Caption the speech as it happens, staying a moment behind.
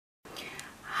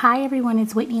Hi everyone,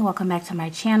 it's Whitney. Welcome back to my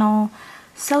channel.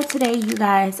 So today, you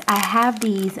guys, I have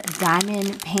these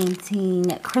diamond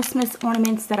painting Christmas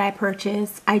ornaments that I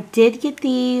purchased. I did get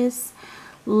these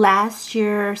last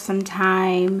year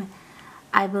sometime,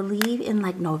 I believe in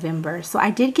like November. So I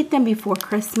did get them before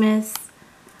Christmas.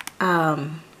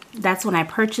 That's when I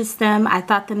purchased them. I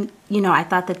thought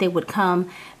that they would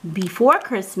come before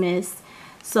Christmas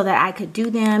so that I could do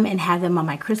them and have them on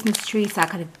my Christmas tree, so I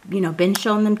could have, been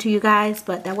showing them to you guys,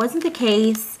 but that wasn't the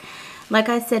case. Like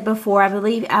I said before, I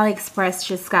believe AliExpress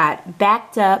just got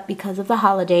backed up because of the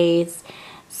holidays,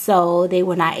 so they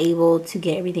were not able to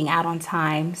get everything out on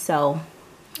time. So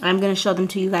I'm going to show them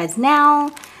to you guys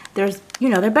now. They're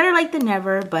better late than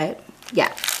never, but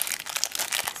yeah.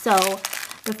 So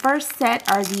the first set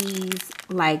are these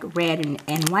like red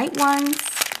and white ones.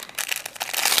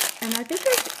 And I think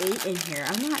there's 8 in here.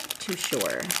 I'm not too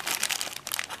sure.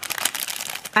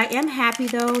 I am happy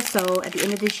though. So at the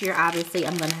end of this year, obviously,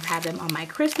 I'm going to have them on my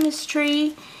Christmas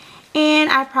tree. And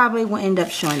I probably will end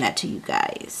up showing that to you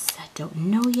guys. I don't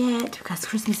know yet because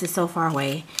Christmas is so far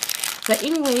away. But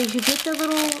anyways, you get the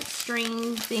little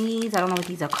string thingies. I don't know what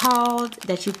these are called.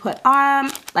 That you put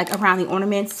on, like around the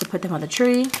ornaments to put them on the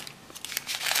tree.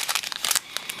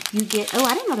 You get, oh,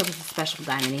 I didn't know there was a special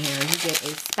diamond in here. You get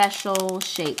a special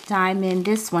shaped diamond.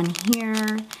 This one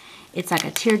here, it's like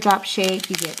a teardrop shape.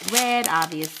 You get red,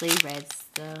 obviously. Red's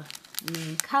the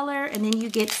main color. And then you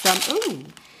get some, ooh,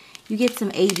 you get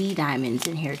some AB diamonds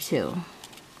in here too.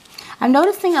 I'm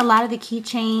noticing a lot of the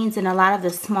keychains and a lot of the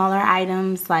smaller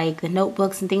items, like the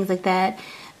notebooks and things like that,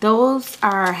 those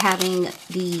are having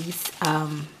these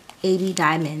AB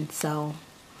diamonds. So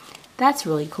that's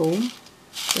really cool.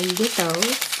 So you get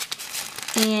those.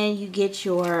 And you get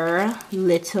your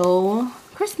little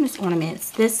Christmas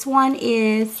ornaments. This one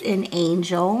is an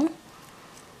angel.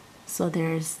 So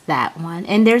there's that one.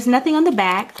 And there's nothing on the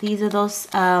back. These are those,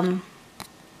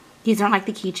 these aren't like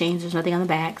the keychains. There's nothing on the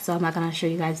back. So I'm not going to show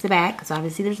you guys the back because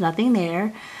obviously there's nothing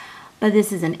there. But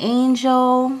this is an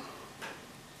angel.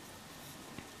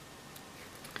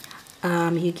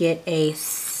 You get a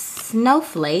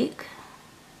snowflake.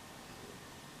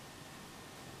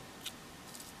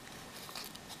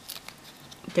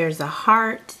 There's a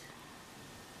heart.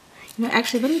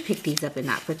 Actually, let me pick these up and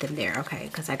not put them there, okay?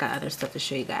 Because I got other stuff to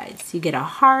show you guys. You get a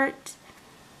heart.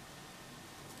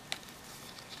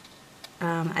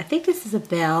 I think this is a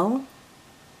bell.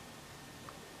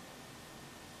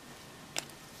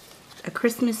 A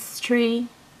Christmas tree.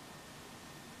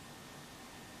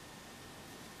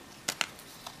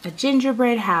 A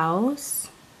gingerbread house.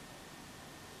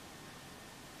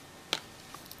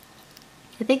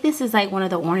 I think this is like one of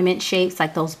the ornament shapes,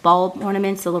 like those bulb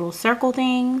ornaments, the little circle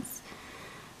things.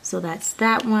 So that's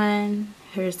that one.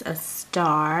 Here's a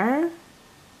star.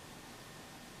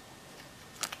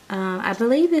 I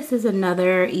believe this is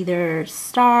another either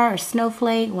star or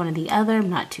snowflake, one or the other.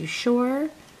 I'm not too sure.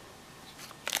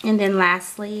 And then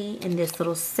lastly, in this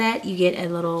little set, you get a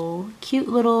little cute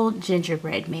little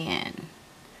gingerbread man.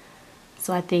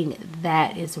 So I think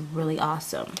that is really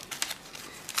awesome.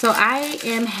 So I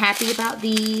am happy about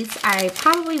these. I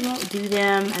probably won't do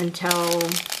them until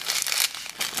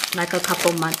like a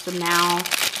couple months from now.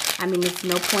 I mean, there's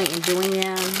no point in doing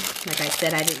them. Like I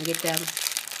said, I didn't get them.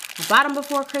 I bought them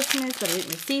before Christmas, but I didn't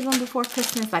receive them before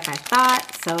Christmas like I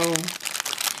thought. So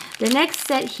the next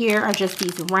set here are just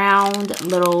these round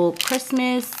little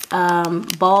Christmas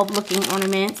bulb looking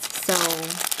ornaments. So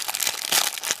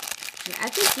yeah, I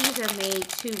think these are made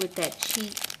too with that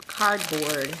cheap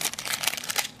cardboard.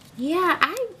 Yeah,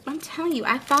 I'm telling you,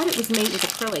 I thought it was made with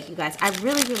acrylic, you guys. I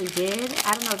really, really did.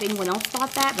 I don't know if anyone else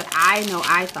thought that, but I know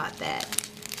I thought that.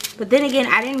 But then again,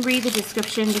 I didn't read the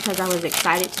description because I was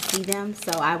excited to see them,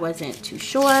 so I wasn't too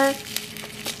sure.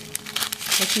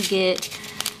 But you get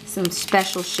some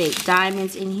special shaped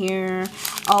diamonds in here.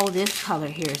 Oh, this color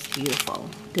here is beautiful.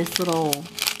 This little,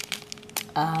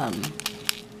 I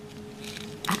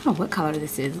don't know what color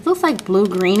this is. It looks like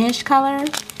blue-greenish color.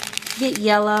 Get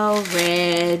yellow,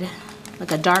 red,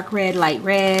 like a dark red, light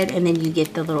red, and then you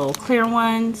get the little clear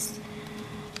ones.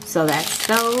 So that's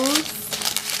those.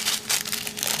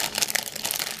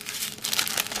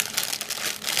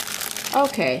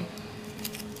 Okay.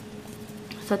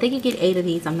 So I think you get 8 of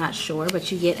these, I'm not sure,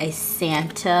 but you get a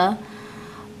Santa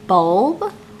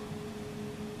bulb.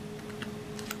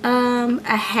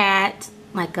 A hat,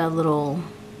 like a little,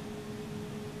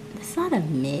 it's not a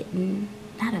mitten,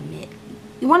 not a mitten.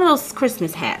 One of those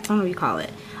Christmas hats. I don't know what you call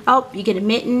it. Oh, you get a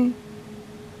mitten.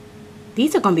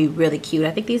 These are going to be really cute.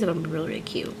 I think these are going to be really, really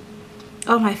cute.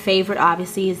 Oh, my favorite,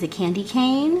 obviously, is the candy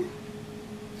cane.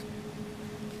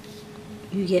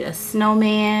 You get a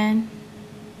snowman.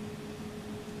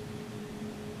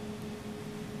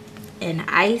 an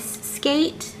ice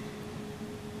skate.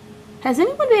 Has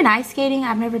anyone been ice skating?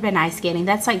 I've never been ice skating.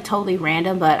 That's like totally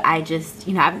random, but I just,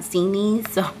 you know, I haven't seen these,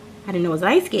 so I didn't know it was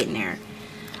ice skating there.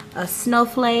 A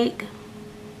snowflake.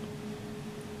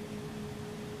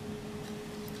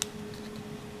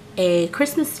 A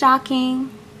Christmas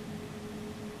stocking.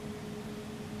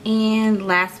 And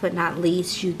last but not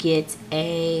least, you get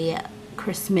a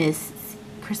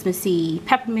Christmassy,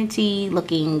 pepperminty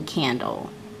looking candle.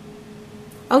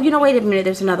 Oh, you know, wait a minute,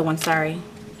 there's another one, sorry.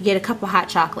 You get a cup of hot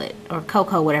chocolate, or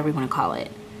cocoa, whatever you want to call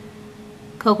it.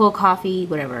 Cocoa, coffee,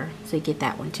 whatever. So you get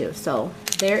that one too. So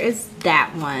there is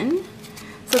that one.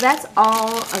 So that's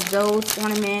all of those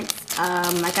ornaments.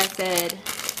 Like I said,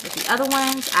 with the other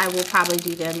ones, I will probably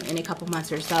do them in a couple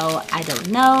months or so. I don't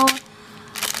know.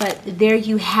 But there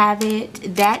you have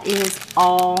it. That is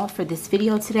all for this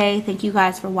video today. Thank you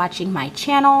guys for watching my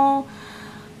channel.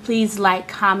 Please like,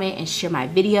 comment, and share my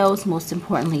videos. Most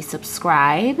importantly,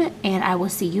 subscribe. And I will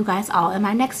see you guys all in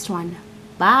my next one.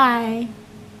 Bye.